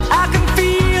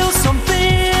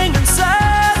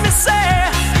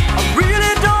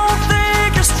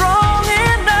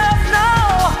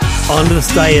On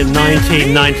this day in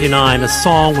 1999, a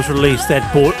song was released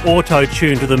that brought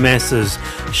auto-tune to the masses.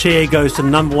 Cher goes to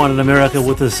number one in America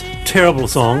with this terrible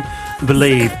song,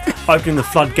 Believe, opening the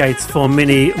floodgates for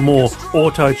many more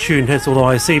auto-tuned hits, although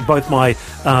I see both my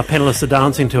panellists are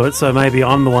dancing to it, so maybe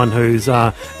I'm the one who's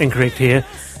incorrect here.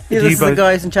 Yeah, this is the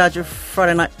guy who's in charge of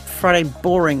Friday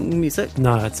boring music.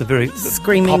 No, it's a very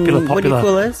screaming, popular what do you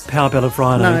call this? Power Ballad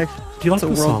Friday. No. Do you like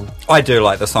the song? I do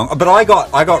like the song, but I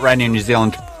got Radio New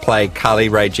Zealand to play Carly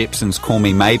Rae Jepsen's "Call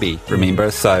Me Maybe."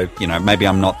 Remember, so maybe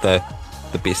I'm not the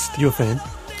best. You're a fan?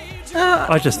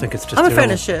 I just think it's just. I'm terrible. a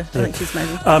fan of Cher. I think she's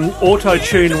amazing.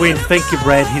 Auto-tune went. Thank you,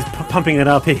 Brad. He's pumping it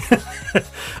up here.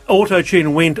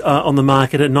 Auto-tune went on the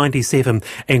market at 97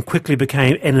 and quickly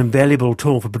became an invaluable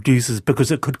tool for producers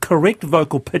because it could correct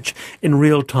vocal pitch in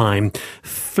real time,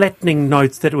 flattening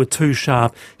notes that were too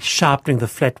sharp, sharpening the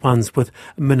flat ones with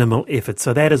minimal effort.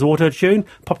 So that is auto-tune,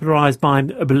 popularised by,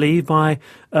 I believe, by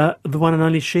the one and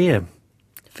only Cher.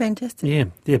 Fantastic.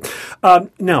 Yeah.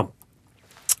 Now,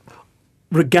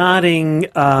 regarding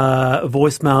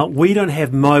voicemail, we don't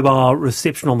have mobile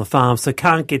reception on the farm, so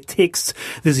can't get texts.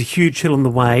 There's a huge hill in the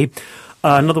way.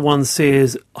 Another one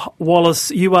says,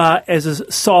 Wallace, you are, as is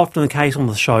so often the case on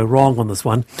the show, wrong on this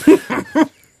one. That's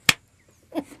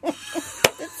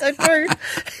so true.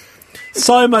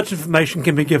 So much information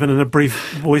can be given in a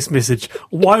brief voice message.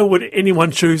 Why would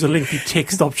anyone choose a lengthy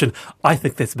text option? I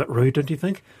think that's a bit rude, don't you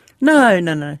think?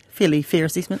 No. Fairly fair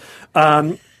assessment.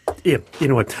 Yeah,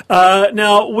 anyway.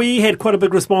 Now, we had quite a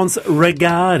big response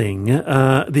regarding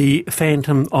the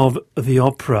Phantom of the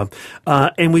Opera.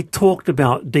 And we talked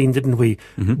about, Dean, didn't we?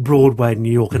 Mm-hmm. Broadway,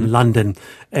 New York and London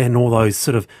and all those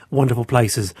sort of wonderful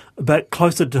places. But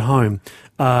closer to home,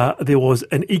 there was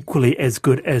an equally as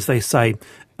good, as they say,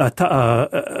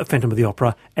 Phantom of the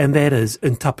Opera, and that is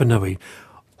in Tapanui.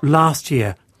 Last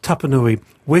year, Tapanui,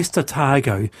 West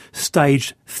Otago,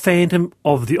 staged Phantom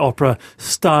of the Opera,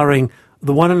 starring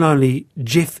the one and only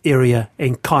Jeff Area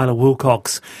and Kyla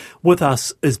Wilcox. With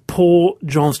us is Paul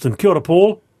Johnston. Kia ora,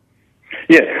 Paul.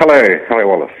 Yes, hello. Hello,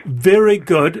 Wallace. Very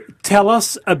good. Tell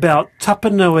us about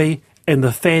Tapanui and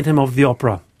the Phantom of the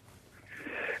Opera.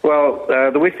 Well,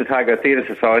 the West Otago Theatre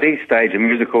Society stage a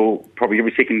musical probably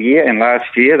every second year, and last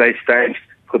year they staged,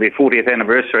 for their 40th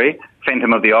anniversary,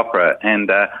 Phantom of the Opera. And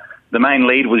the main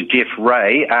lead was Jeff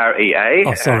Ray, R-E-A.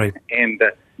 Oh, sorry. And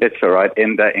that's all right.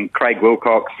 And Craig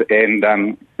Wilcox and,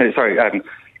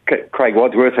 Craig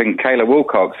Wadsworth and Kayla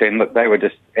Wilcox. And look, they were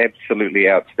just absolutely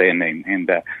outstanding. And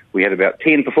we had about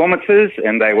 10 performances,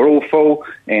 and they were all full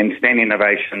and standing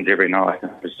ovations every night.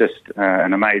 It was just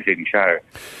an amazing show.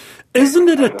 Doesn't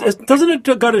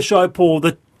it go to show, Paul,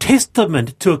 the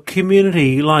testament to a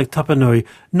community like Tapanui,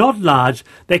 not large,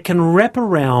 that can wrap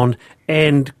around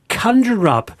and conjure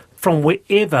up from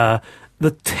wherever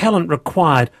the talent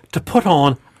required to put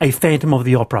on a Phantom of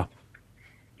the Opera?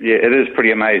 Yeah, it is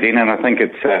pretty amazing, and I think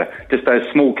it's just those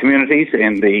small communities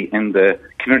and the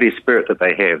community spirit that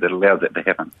they have that allows it to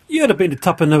happen. You would have been to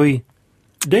Tapanui,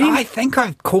 Dean? I think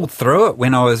I called through it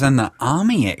when I was in the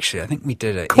army, actually. I think we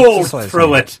did it. Called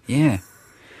through it? Yeah.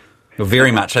 Well,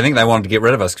 very much. I think they wanted to get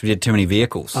rid of us because we had too many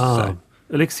vehicles. So.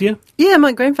 Alexia? Yeah,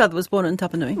 my grandfather was born in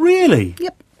Tapanui. Really?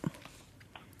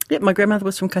 Yep, my grandmother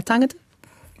was from Kaitangata.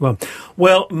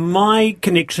 Well, my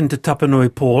connection to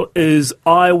Tapanui, Paul, is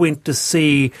I went to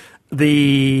see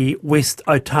the West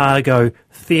Otago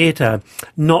Theatre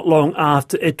not long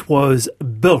after it was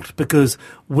built because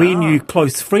we knew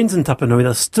close friends in Tapanui.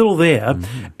 They're still there,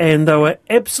 and they were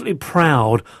absolutely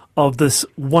proud of this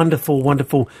wonderful,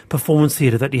 wonderful performance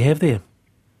theatre that you have there.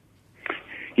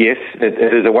 Yes,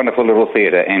 it is a wonderful little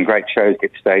theatre, and great shows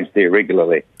get staged there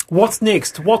regularly. What's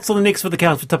next? What's on the next for the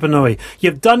cards for Tapanui?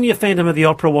 You've done your Phantom of the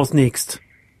Opera. What's next?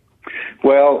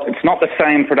 Well, it's not the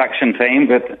same production team,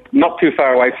 but not too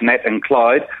far away from that in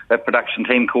Clyde, a production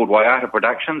team called Waiata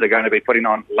Productions are going to be putting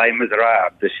on Les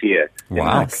Miserables this year.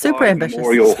 Wow. Super ambitious.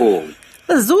 Memorial Hall.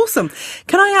 This is awesome.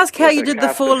 Can I ask how you did the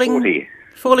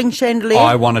falling chandelier?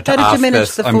 I wanted to how did ask you manage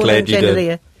this. the I'm falling glad you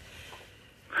chandelier?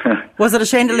 Was it a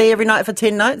chandelier every night for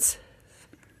 10 nights?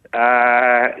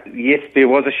 Yes, there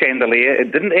was a chandelier.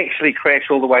 It didn't actually crash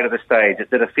all the way to the stage. It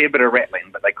did a fair bit of rattling,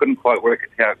 but they couldn't quite work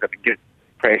it out to get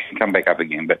crash and come back up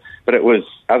again. But it was,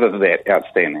 other than that,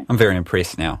 outstanding. I'm very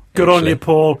impressed now. Good on you,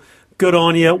 Paul. Good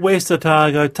on you. West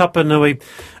Otago, Tapanui.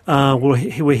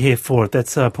 We're here for it.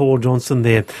 That's Paul Johnson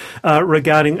there.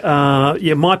 Regarding,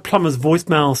 my plumber's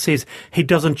voicemail says he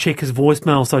doesn't check his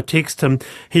voicemail, so I text him.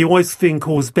 He always then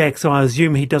calls back, so I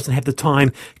assume he doesn't have the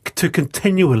time to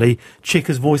continually check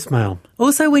his voicemail.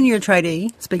 Also, when you're a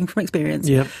tradie, speaking from experience,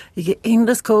 you get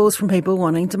endless calls from people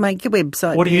wanting to make your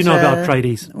website. What do you know about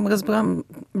tradies? Because I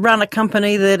run a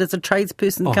company that is a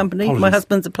tradesperson company. Apologies. My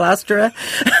husband's a plasterer.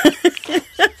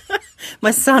 My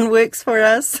son works for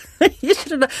us.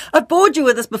 I've bored you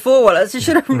with this before, Wallace. You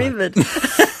should have remembered.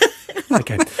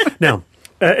 Okay. Now,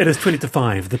 it is 20 to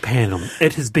 5, the panel.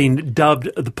 It has been dubbed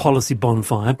the policy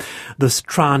bonfire. This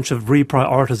tranche of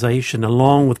reprioritisation,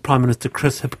 along with Prime Minister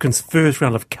Chris Hipkins' first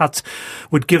round of cuts,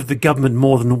 would give the government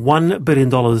more than $1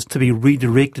 billion to be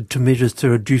redirected to measures to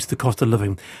reduce the cost of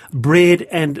living. Bread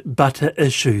and butter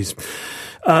issues.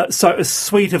 So a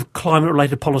suite of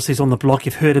climate-related policies on the block.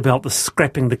 You've heard about the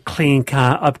scrapping the clean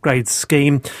car upgrade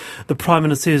scheme. The Prime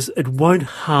Minister says it won't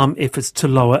harm efforts to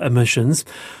lower emissions.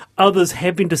 Others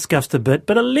have been discussed a bit,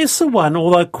 but a lesser one,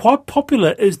 although quite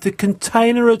popular, is the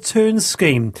container return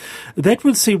scheme. That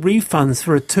would see refunds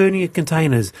for returning your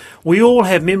containers. We all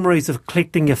have memories of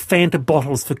collecting your Fanta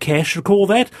bottles for cash. Recall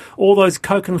that? All those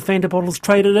Coke and Fanta bottles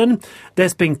traded in?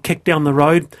 That's been kicked down the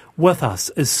road. With us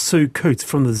is Sue Coots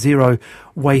from the Zero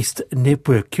Waste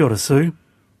Network. Kia ora, Sue.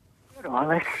 Good,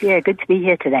 Wallace. Yeah, good to be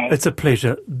here today. It's a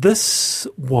pleasure. This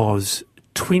was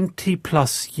 20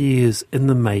 plus years in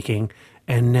the making,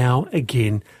 and now,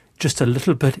 again, just a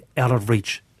little bit out of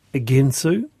reach. Again,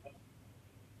 Sue?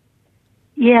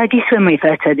 Yeah, I guess when we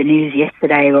first heard the news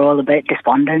yesterday, we were all a bit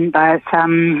despondent, but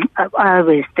I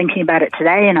was thinking about it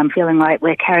today, and I'm feeling like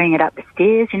we're carrying it up the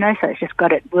stairs, so it's just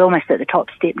we're almost at the top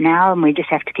step now, and we just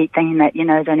have to keep thinking that,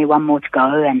 there's only one more to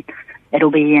go, and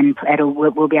we'll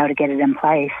be able to get it in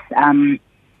place.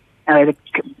 The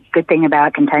good thing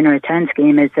about container return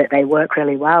scheme is that they work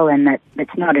really well, and that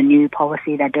it's not a new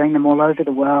policy. They're doing them all over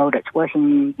the world. It's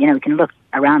working, we can look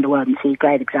around the world and see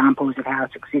great examples of how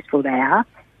successful they are.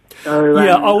 So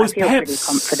I feel pretty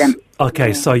confident. Okay,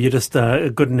 yeah. So you're just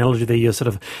a good analogy there. You're sort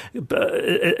of,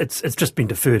 it's just been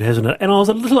deferred, hasn't it? And I was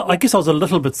a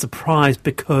little bit surprised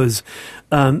because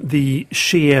the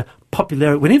sheer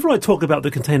popularity. Whenever I talk about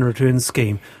the container return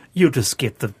scheme, you'll just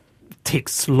get the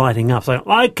texts lighting up. So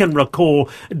I can recall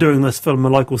doing this for my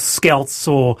local scouts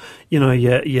or your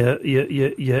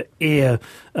air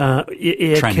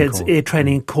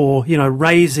training corps.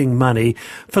 Raising money.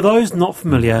 For those not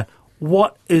familiar,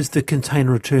 what is the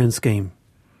container return scheme?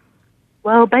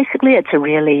 Well, basically, it's a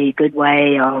really good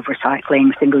way of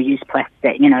recycling single-use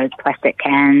plastic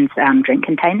cans, drink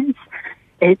containers.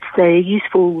 It's a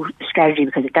useful strategy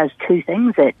because it does two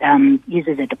things. It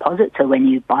uses a deposit, so when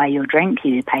you buy your drink,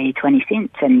 you pay 20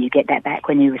 cents and you get that back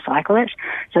when you recycle it.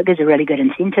 So it gives a really good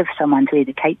incentive for someone to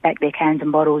either take back their cans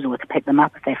and bottles or to pick them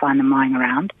up if they find them lying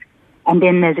around. And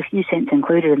then there's a few cents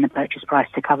included in the purchase price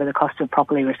to cover the cost of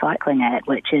properly recycling it,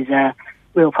 which is a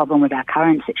real problem with our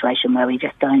current situation where we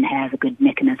just don't have a good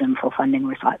mechanism for funding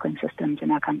recycling systems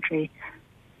in our country.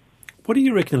 What do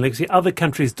you reckon, Alexia? Other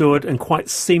countries do it and quite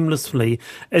seamlessly.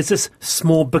 Is this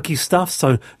small bookie stuff,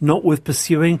 so not worth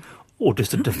pursuing, or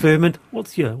just a deferment?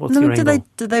 What's your angle?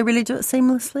 Do they really do it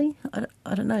seamlessly?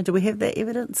 I don't know. Do we have that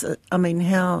evidence? I mean,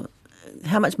 how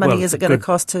much money is it going to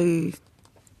cost to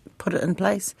put it in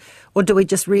place? Or do we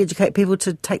just re-educate people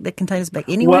to take their containers back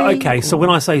anyway? Well, okay, so when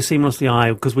I say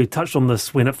seamlessly, because we touched on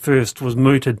this when it first was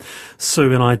mooted,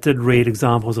 Sue, and I did read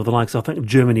examples of the likes, I think,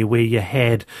 Germany, where you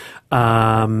had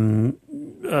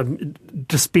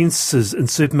dispensers in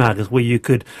supermarkets where you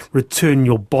could return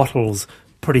your bottles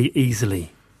pretty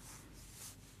easily.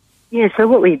 Yeah, so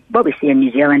what we see in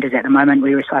New Zealand is at the moment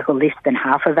we recycle less than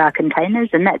half of our containers,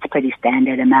 and that's a pretty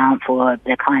standard amount for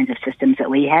the kinds of systems that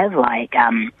we have, like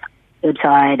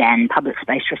curbside and public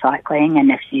space recycling.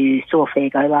 And if you saw Fair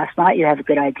Go last night, you have a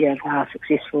good idea of how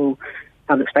successful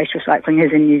public space recycling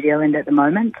is in New Zealand at the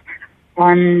moment.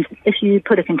 And if you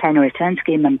put a container return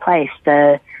scheme in place,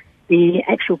 the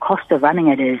actual cost of running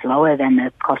it is lower than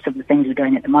the cost of the things we're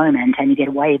doing at the moment, and you get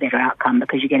a way better outcome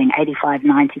because you're getting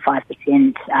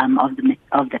 85-95%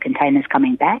 of the containers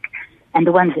coming back. And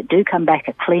the ones that do come back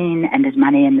are clean, and there's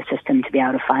money in the system to be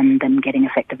able to fund them getting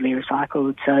effectively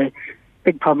recycled. So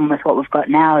big problem with what we've got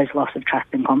now is loss of trust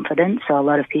and confidence. So a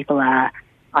lot of people are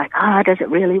like, does it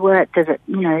really work? Does it,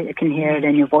 you can hear it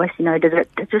in your voice, does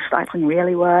recycling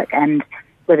really work? And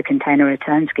with a container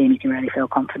return scheme, you can really feel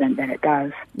confident that it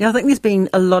does. Yeah, I think there's been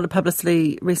a lot of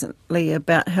publicity recently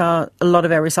about how a lot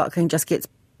of our recycling just gets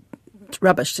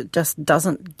rubbish. It just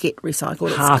doesn't get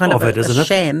recycled. Half it's kind of it, isn't a it?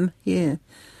 Sham, yeah.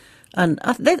 And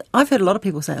I've heard a lot of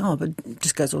people say, but it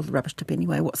just goes all the rubbish tip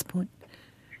anyway, what's the point?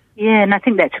 Yeah, and I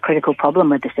think that's a critical problem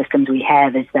with the systems we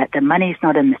have, is that the money's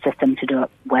not in the system to do it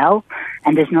well,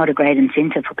 and there's not a great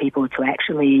incentive for people to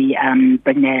actually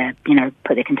put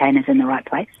their containers in the right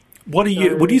place.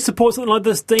 Would you support something like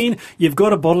this, Dean? You've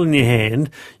got a bottle in your hand,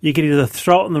 you can either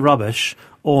throw it in the rubbish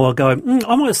or go,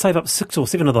 I might save up 6 or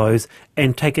 7 of those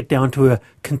and take it down to a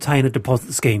container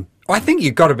deposit scheme. I think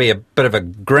you've got to be a bit of a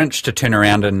Grinch to turn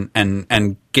around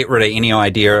and get rid of any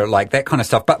idea like that kind of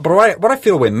stuff. But what I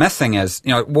feel we're missing is,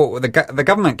 the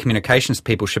government communications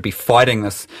people should be fighting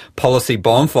this policy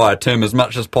bonfire term as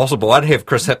much as possible. I'd have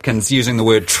Chris Hipkins using the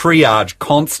word triage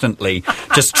constantly,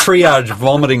 just triage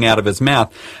vomiting out of his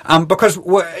mouth. Because,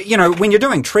 when you're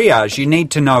doing triage, you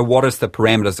need to know what is the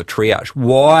parameters of triage.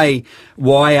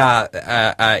 Why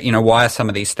are some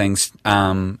of these things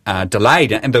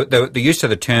delayed? And the use of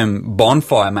the term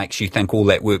bonfire makes you think all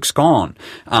that work's gone,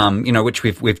 which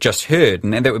we've just heard,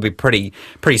 and that would be pretty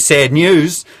sad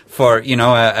news for an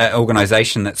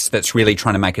organisation that's really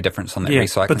trying to make a difference on that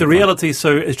recycling. But the reality,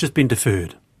 so it's just been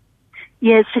deferred.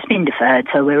 Yeah, it's just been deferred,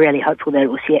 so we're really hopeful that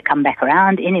we'll see it come back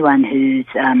around. Anyone who's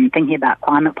thinking about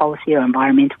climate policy or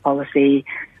environmental policy,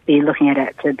 be looking at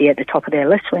it to be at the top of their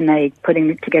list when they're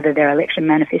putting together their election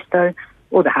manifesto.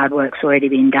 All the hard work's already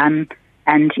been done.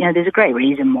 And, there's a great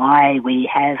reason why we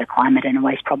have a climate and a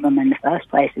waste problem in the first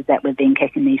place, is that we've been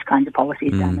kicking these kinds of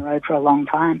policies down the road for a long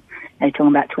time. They're talking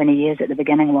about 20 years at the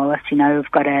beginning, Wallace.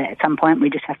 We've got to, at some point,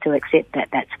 we just have to accept that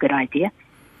that's a good idea.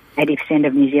 80%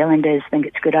 of New Zealanders think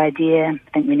it's a good idea. I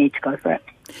think we need to go for it.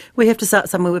 We have to start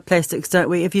somewhere with plastics, don't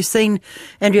we? Have you seen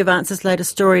Andrea Vance's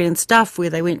latest story and stuff, where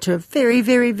they went to a very,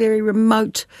 very, very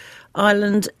remote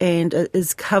island and it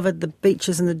is covered, the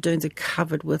beaches and the dunes are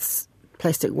covered with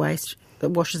plastic waste that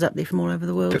washes up there from all over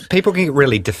the world? People can get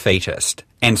really defeatist.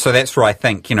 And so that's where I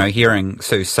think, hearing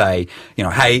Sue say,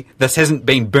 hey, this hasn't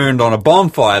been burned on a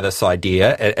bonfire, this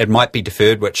idea. It might be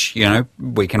deferred, which,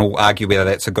 we can all argue whether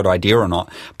that's a good idea or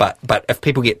not. But if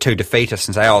people get too defeatist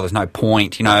and say, there's no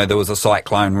point, there was a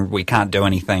cyclone, we can't do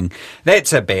anything,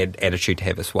 that's a bad attitude to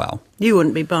have as well. You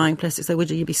wouldn't be buying plastics, though, would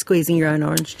you? You'd be squeezing your own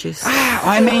orange juice.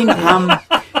 I mean,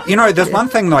 there's one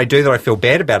thing that I do that I feel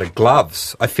bad about are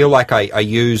gloves. I feel like I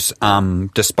use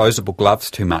disposable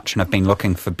gloves too much, and I've been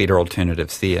looking for better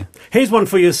alternatives there. Here's one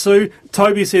for you, Sue.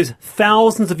 Toby says,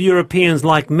 thousands of Europeans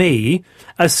like me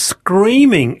are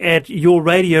screaming at your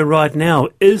radio right now.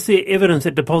 Is there evidence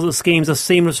that deposit schemes are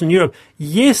seamless in Europe?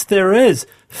 Yes, there is.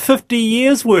 50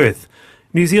 years worth.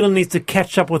 New Zealand needs to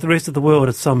catch up with the rest of the world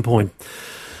at some point.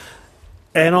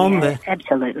 And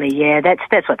absolutely,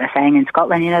 that's what they're saying in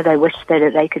Scotland. They wish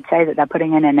that they could say that they're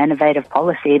putting in an innovative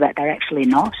policy, but they're actually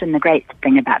not. And the great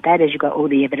thing about that is you've got all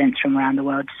the evidence from around the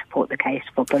world to support the case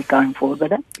for going forward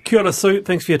with it. Kia ora, Sue.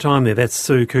 Thanks for your time there. That's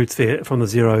Sue Coots there from the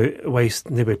Zero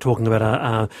Waste. We're talking about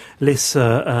a less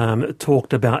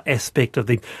talked about aspect of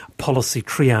the policy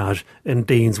triage, in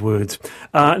Dean's words.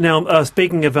 Now,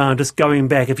 speaking of just going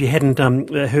back, if you hadn't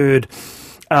heard,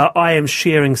 I am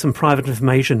sharing some private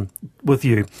information with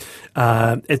you.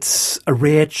 It's a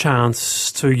rare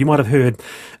chance you might have heard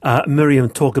Miriam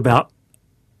talk about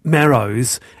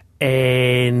marrows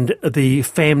and the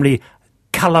family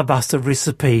kalabasa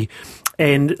recipe.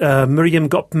 And Miriam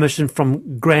got permission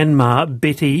from Grandma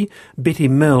Betty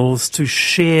Mills to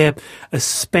share a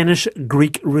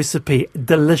Spanish-Greek recipe.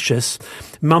 Delicious.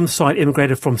 Mum's side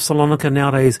immigrated from Salonika,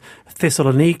 nowadays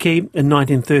Thessaloniki, in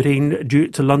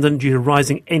 1913 to London due to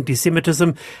rising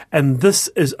anti-Semitism. And this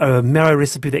is a marrow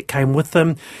recipe that came with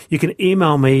them. You can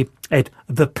email me at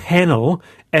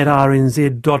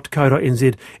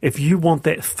thepanel@rnz.co.nz if you want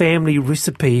that family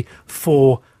recipe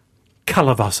for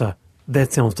kalabasa.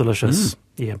 That sounds delicious.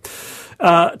 Yeah.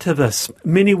 To this,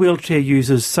 many wheelchair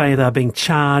users say they're being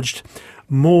charged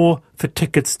more for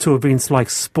tickets to events like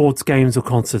sports games or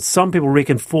concerts. Some people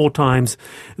reckon 4 times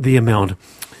the amount.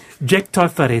 Jack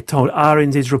Taifare told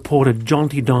RNZ's reporter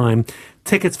Jonty Dime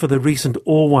tickets for the recent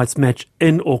All Whites match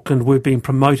in Auckland were being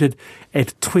promoted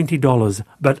at $20,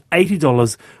 but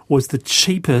 $80 was the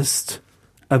cheapest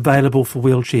available for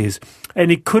wheelchairs.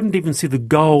 And he couldn't even see the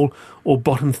goal or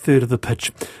bottom third of the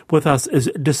pitch. With us is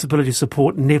Disability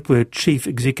Support Network Chief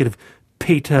Executive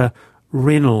Peter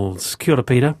Reynolds. Kia ora,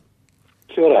 Peter.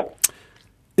 Kia ora.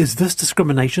 Is this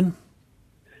discrimination?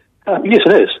 Yes,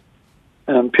 it is.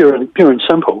 Pure and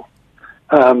simple.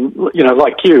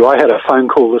 Like you, I had a phone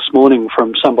call this morning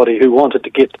from somebody who wanted to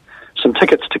get some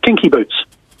tickets to Kinky Boots.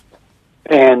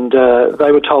 And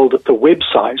they were told that the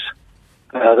website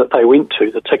that they went to,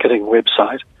 the ticketing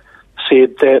website,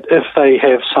 said that if they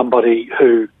have somebody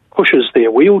who pushes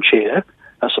their wheelchair,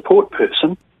 a support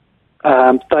person,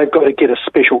 they've got to get a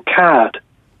special card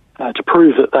to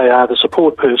prove that they are the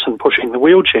support person pushing the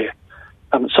wheelchair.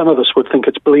 Some of us would think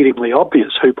it's bleedingly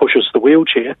obvious who pushes the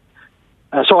wheelchair.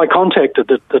 So I contacted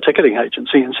the ticketing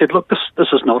agency and said, look, this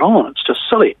is not on. It's just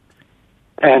silly.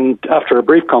 And after a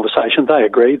brief conversation, they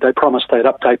agreed. They promised they'd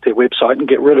update their website and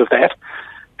get rid of that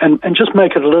and just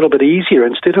make it a little bit easier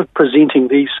instead of presenting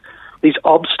these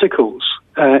obstacles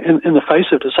in the face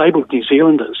of disabled New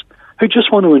Zealanders who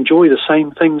just want to enjoy the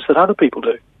same things that other people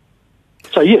do.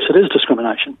 So, yes, it is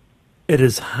discrimination. It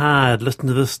is hard, listening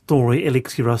to this story,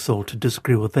 Alexia Russell, to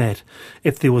disagree with that.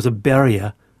 If there was a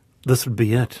barrier, this would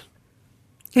be it.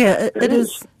 Yeah, it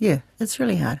is. Yeah, it's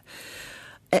really hard.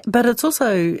 But it's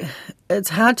also, it's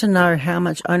hard to know how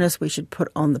much onus we should put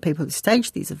on the people who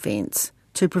stage these events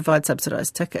to provide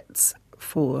subsidised tickets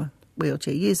for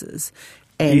wheelchair users.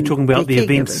 And you're talking about the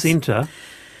event centre?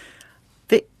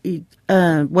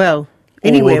 Well,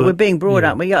 anywhere we're being brought,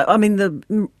 aren't we? I mean,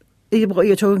 what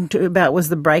you're talking about was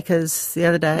the breakers the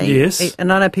other day. Yes.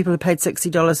 And I know people who paid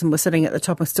 $60 and were sitting at the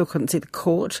top and still couldn't see the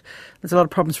court. There's a lot of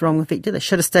problems wrong with Victor. They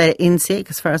should have stayed at NSEC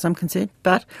as far as I'm concerned.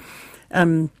 But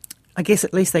I guess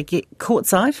at least they get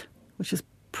courtside, which is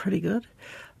pretty good.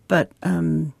 But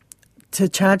to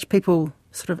charge people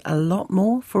sort of a lot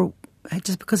more for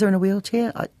just because they're in a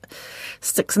wheelchair,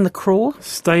 sticks in the craw.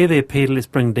 Stay there, Peter. Let's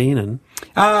bring Dean in.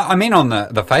 I mean, on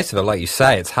the face of it, like you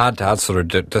say, it's hard to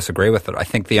sort of disagree with it. I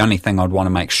think the only thing I'd want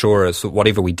to make sure is that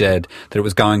whatever we did, that it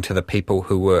was going to the people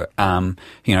who were,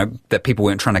 that people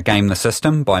weren't trying to game the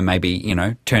system by maybe,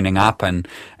 turning up and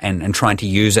trying to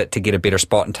use it to get a better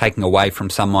spot and taking away from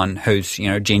someone who's,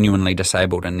 genuinely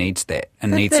disabled and needs that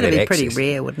needs that access. That'd be pretty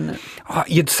rare, wouldn't it?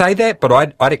 You'd say that,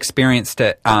 but I'd experienced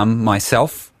it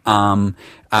myself.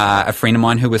 A friend of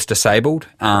mine who was disabled,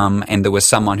 and there was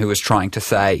someone who was trying to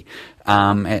say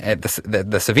at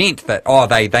this event that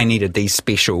they needed these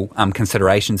special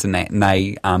considerations and that, and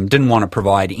they didn't want to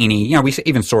provide any. We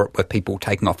even saw it with people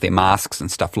taking off their masks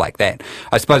and stuff like that.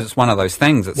 I suppose it's one of those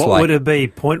things. It's what would it be?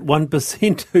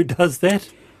 0.1% who does that?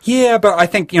 Yeah, but I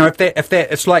think if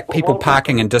that it's like people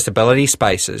parking in disability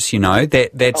spaces. It's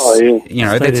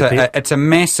a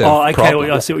massive. Oh, okay. problem.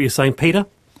 Well, I see what you're saying, Peter.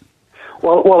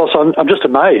 Well, Wallace, I'm just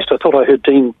amazed. I thought I heard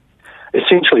Dean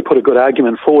essentially put a good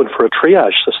argument forward for a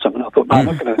triage system, and I thought, no,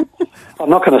 I'm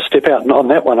not going to step out on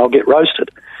that one. I'll get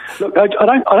roasted. Look, I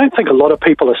don't think a lot of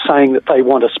people are saying that they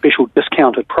want a special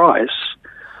discounted price.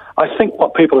 I think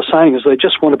what people are saying is they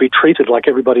just want to be treated like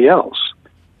everybody else.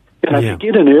 If you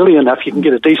get in early enough, you can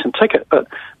get a decent ticket, but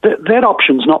that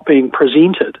option's not being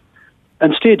presented.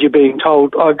 Instead, you're being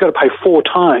told, I've got to pay 4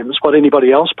 times what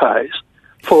anybody else pays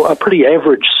for a pretty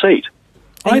average seat.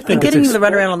 I think getting the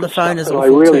runaround on the phone is awful I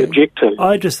really object to.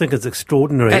 I just think it's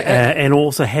extraordinary, and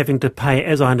also having to pay,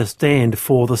 as I understand,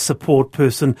 for the support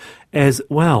person as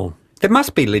well. There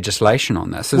must be legislation on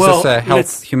this. Is this a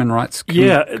health human rights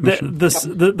commission?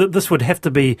 This would have to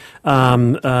be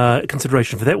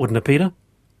consideration for that, wouldn't it, Peter?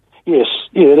 Yes,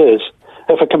 it is.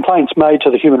 If a complaint's made to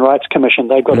the Human Rights Commission,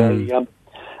 they've got a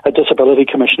disability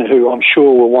commissioner who I'm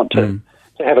sure will want to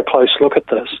have a close look at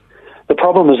this. The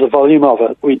problem is the volume of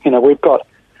it. We've got,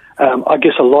 I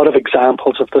guess, a lot of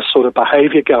examples of this sort of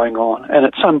behaviour going on, and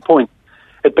at some point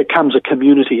it becomes a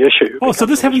community issue. Oh, so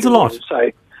this happens a lot?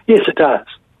 Yes, it does.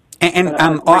 And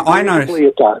I notice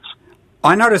it does.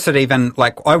 I notice it even,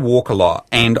 I walk a lot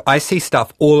and I see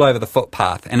stuff all over the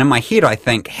footpath, and in my head I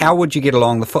think, how would you get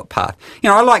along the footpath?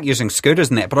 I like using scooters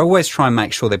and that, but I always try and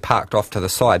make sure they're parked off to the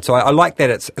side. So I like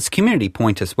that it's a community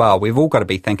point as well. We've all got to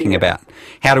be thinking about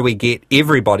how do we get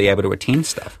everybody able to attend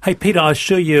stuff. Hey, Peter, I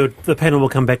assure you the panel will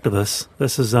come back to this.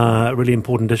 This is a really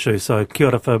important issue, so kia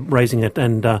ora for raising it,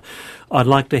 and I'd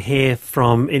like to hear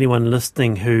from anyone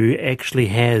listening who actually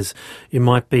has. You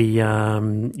might be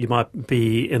in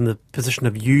the position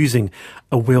of using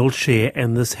a wheelchair,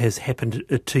 and this has happened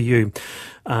to you,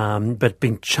 but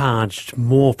being charged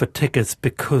more for tickets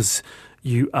because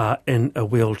you are in a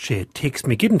wheelchair. Text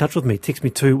me, get in touch with me, text me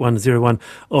 2101,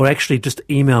 or actually just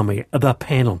email me,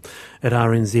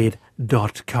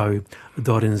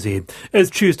 thepanel@rnz.co.nz. It's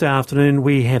Tuesday afternoon.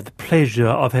 We have the pleasure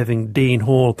of having Dean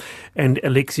Hall and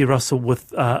Alexia Russell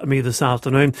with me this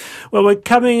afternoon. Well, we're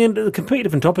coming into a completely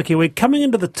different topic here. We're coming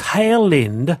into the tail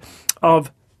end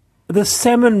of the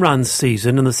salmon run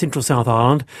season in the Central South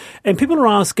Island, and people are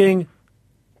asking,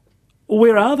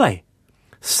 where are they?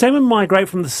 Salmon migrate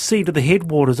from the sea to the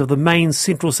headwaters of the main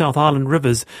Central South Island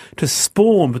rivers to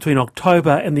spawn between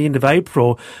October and the end of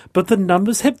April, but the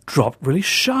numbers have dropped really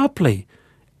sharply.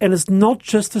 And it's not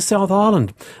just the South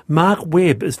Island. Mark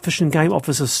Webb is Fish and Game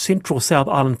Officer, Central South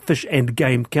Island Fish and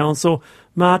Game Council.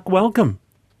 Mark, welcome.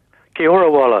 Kia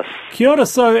ora, Wallace. Kia ora.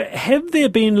 So, have there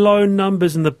been low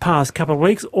numbers in the past couple of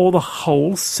weeks or the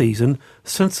whole season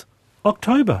since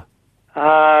October?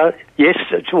 Yes,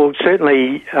 well,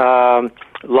 certainly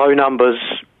low numbers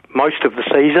most of the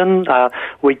season.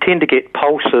 We tend to get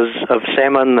pulses of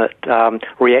salmon that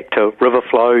react to river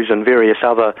flows and various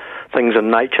other things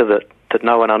in nature that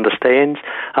no one understands.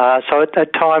 So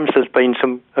at times there's been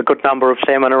a good number of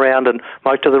salmon around in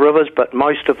most of the rivers, but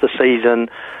most of the season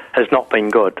has not been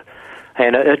good.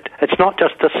 And it's not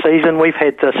just this season. We've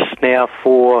had this now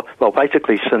for, well,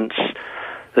 basically since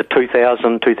the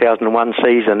 2000-2001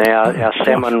 season. Our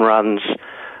salmon runs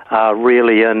are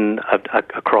really in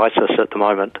a crisis at the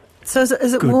moment. So is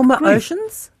it warmer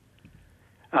oceans?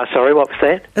 Sorry, what was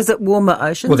that? Is it warmer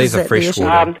oceans? Well, these are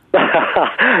freshwater.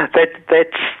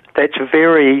 That's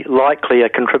very likely a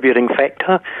contributing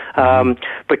factor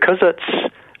because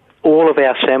it's all of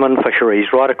our salmon fisheries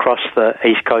right across the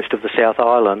east coast of the South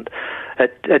Island.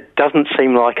 It doesn't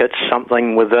seem like it's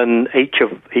something within each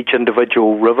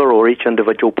individual river or each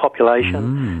individual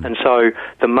population, and so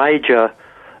the major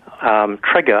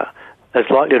trigger is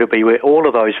likely to be where all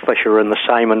of those fish are in the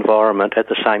same environment at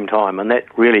the same time, and that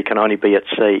really can only be at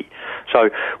sea. So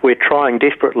we're trying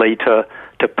desperately to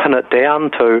pin it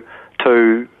down to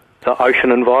the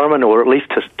ocean environment, or at least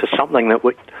to something that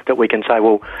we can say,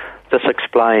 well, this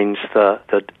explains the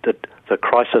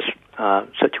crisis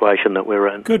situation that we're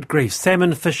in. Good grief.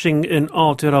 Salmon fishing in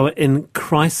Aotearoa in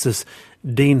crisis.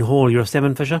 Dean Hall, you're a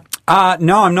salmon fisher?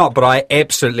 No, I'm not, but I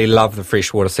absolutely love the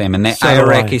freshwater salmon. That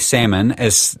Aoraki salmon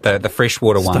is the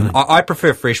freshwater one. I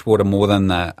prefer freshwater more than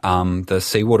the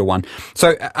seawater one.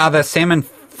 So are the salmon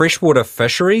freshwater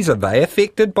fisheries, are they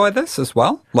affected by this as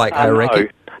well, like Aoraki?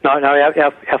 No,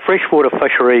 our freshwater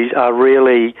fisheries are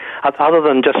really, other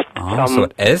than just so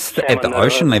it is at the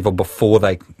ocean level before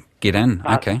they get in,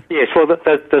 okay. Yes, well,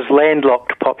 there's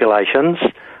landlocked populations,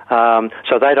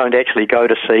 so they don't actually go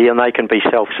to sea and they can be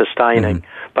self-sustaining.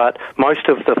 But most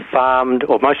of the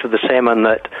most of the salmon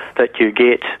that you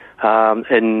get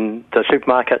in the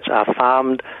supermarkets are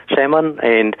farmed salmon,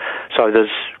 and so there's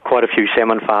quite a few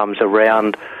salmon farms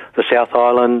around the South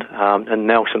Island, in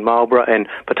Nelson Marlborough, and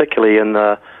particularly in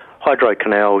the hydro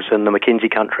canals in the Mackenzie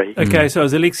country. Okay, so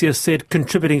as Alexia said,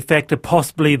 contributing factor,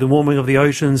 possibly the warming of the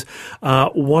oceans.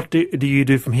 What do you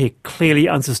do from here? Clearly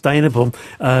unsustainable.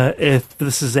 If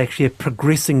this is actually a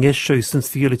progressing issue since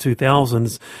the early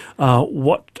 2000s,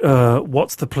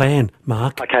 what's the plan,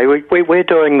 Mark? Okay, we're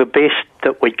doing the best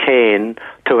that we can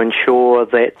to ensure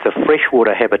that the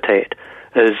freshwater habitat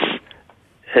is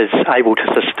able to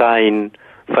sustain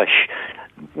fish.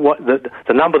 What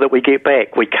the number that we get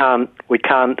back, we can't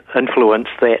influence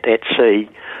that at sea,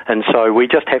 and so we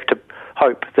just have to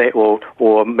hope that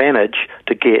or manage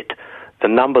to get the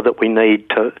number that we need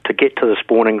to get to the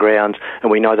spawning grounds, and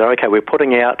we know that okay, we're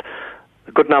putting out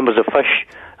good numbers of fish.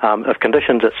 If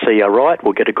conditions at sea are right,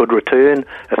 we'll get a good return.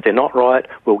 If they're not right,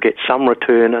 we'll get some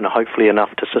return and hopefully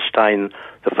enough to sustain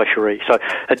the fishery. So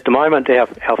at the moment, our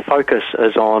focus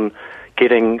is on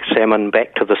getting salmon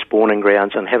back to the spawning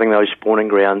grounds and having those spawning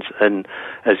grounds in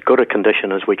as good a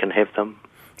condition as we can have them.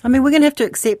 I mean, we're going to have to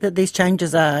accept that these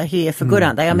changes are here for good,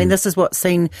 aren't they? I mean, this is what's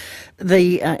seen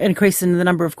the increase in the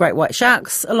number of great white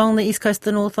sharks along the east coast of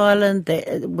the North Island.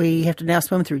 That we have to now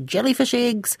swim through jellyfish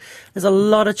eggs. There's a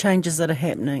lot of changes that are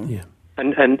happening. Yeah,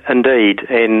 and indeed,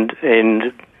 and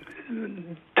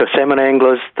to salmon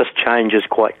anglers, this change is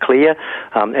quite clear.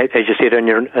 As you said in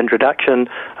your introduction,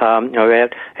 our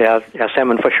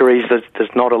salmon fisheries,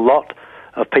 there's not a lot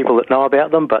of people that know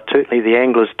about them, but certainly the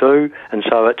anglers do, and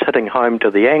so it's hitting home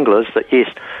to the anglers that yes,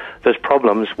 there's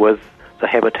problems with the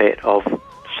habitat of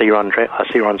sea-run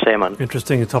salmon.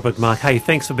 Interesting topic, Mark. Hey,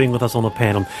 thanks for being with us on the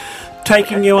panel.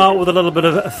 Taking you out with a little bit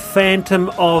of Phantom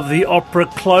of the Opera,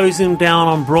 closing down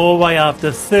on Broadway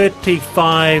after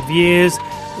 35 years.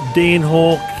 Dean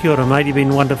Hall, kia ora, mate, you've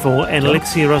been wonderful. And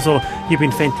Alexia Russell, you've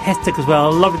been fantastic as well.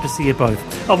 Lovely to see you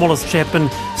both. I'm Wallace Chapman.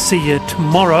 See you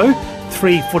tomorrow,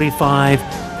 3:45.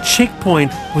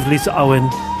 Checkpoint with Lisa Owen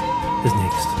is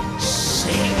next.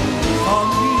 Sing,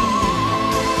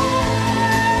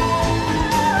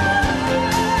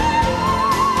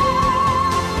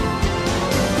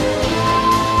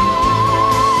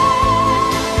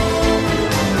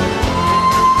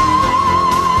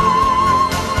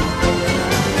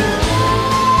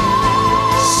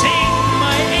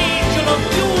 my angel of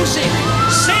music.